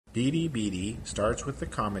BDBD starts with the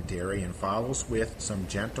commentary and follows with some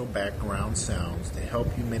gentle background sounds to help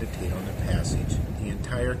you meditate on the passage. The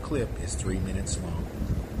entire clip is 3 minutes long.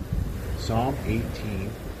 Psalm 18,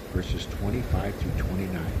 verses 25 through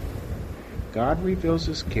 29. God reveals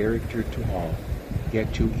his character to all,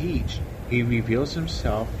 yet to each he reveals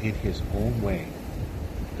himself in his own way.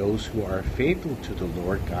 Those who are faithful to the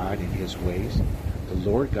Lord God in his ways, the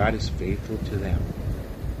Lord God is faithful to them.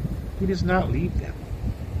 He does not leave them.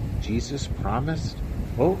 Jesus promised,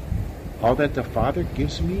 quote, "All that the Father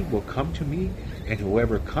gives me will come to me, and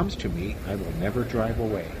whoever comes to me I will never drive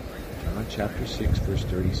away." John chapter 6, verse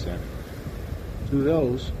 37. To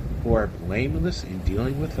those who are blameless in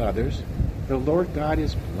dealing with others, the Lord God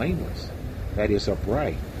is blameless, that is,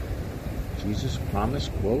 upright. Jesus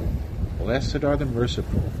promised, quote, "Blessed are the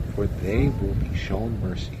merciful, for they will be shown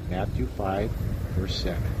mercy." Matthew 5, verse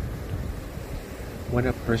 7. When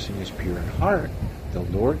a person is pure in heart, the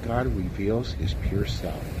Lord God reveals his pure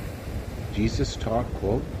self. Jesus taught,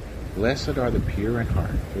 quote, "Blessed are the pure in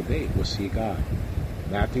heart, for they will see God."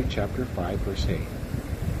 Matthew chapter 5, verse 8.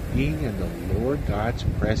 Being in the Lord God's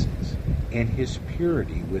presence and his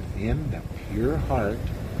purity within the pure heart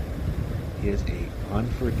is an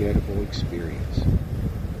unforgettable experience.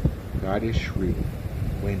 God is shrewd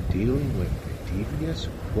when dealing with the devious,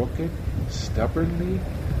 crooked, stubbornly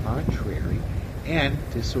contrary, and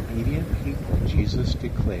disobedient people. Jesus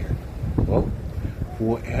declared, quote,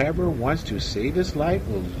 "Whoever wants to save his life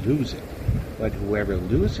will lose it, but whoever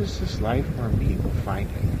loses his life for me will find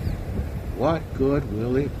it. What good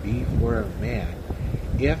will it be for a man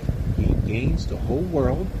if he gains the whole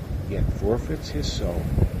world, yet forfeits his soul?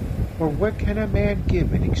 Or what can a man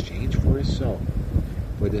give in exchange for his soul?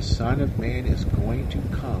 For the Son of Man is going to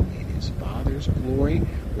come in his Father's glory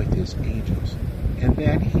with his angels, and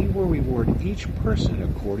then he will reward each person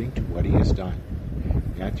according to what he has done."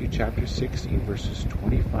 Matthew chapter 16, verses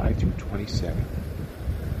 25 through 27.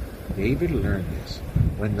 David learned this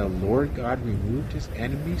when the Lord God removed his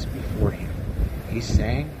enemies before him. He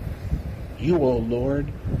sang, "You, O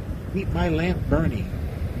Lord, keep my lamp burning.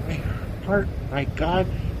 My heart, my God,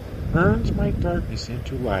 turns my darkness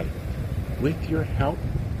into light. With your help,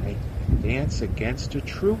 I can dance against a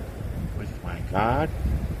troop. With my God,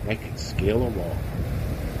 I can scale a wall."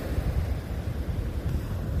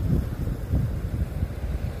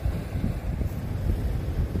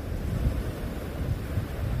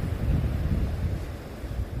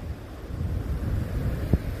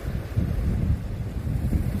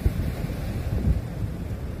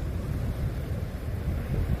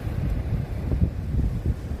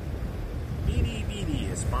 BDBD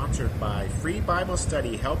is sponsored by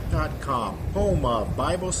FreeBibleStudyHelp.com, home of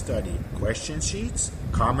Bible study, question sheets,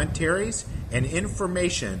 commentaries, and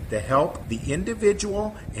information to help the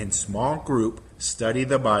individual and small group study the Bible.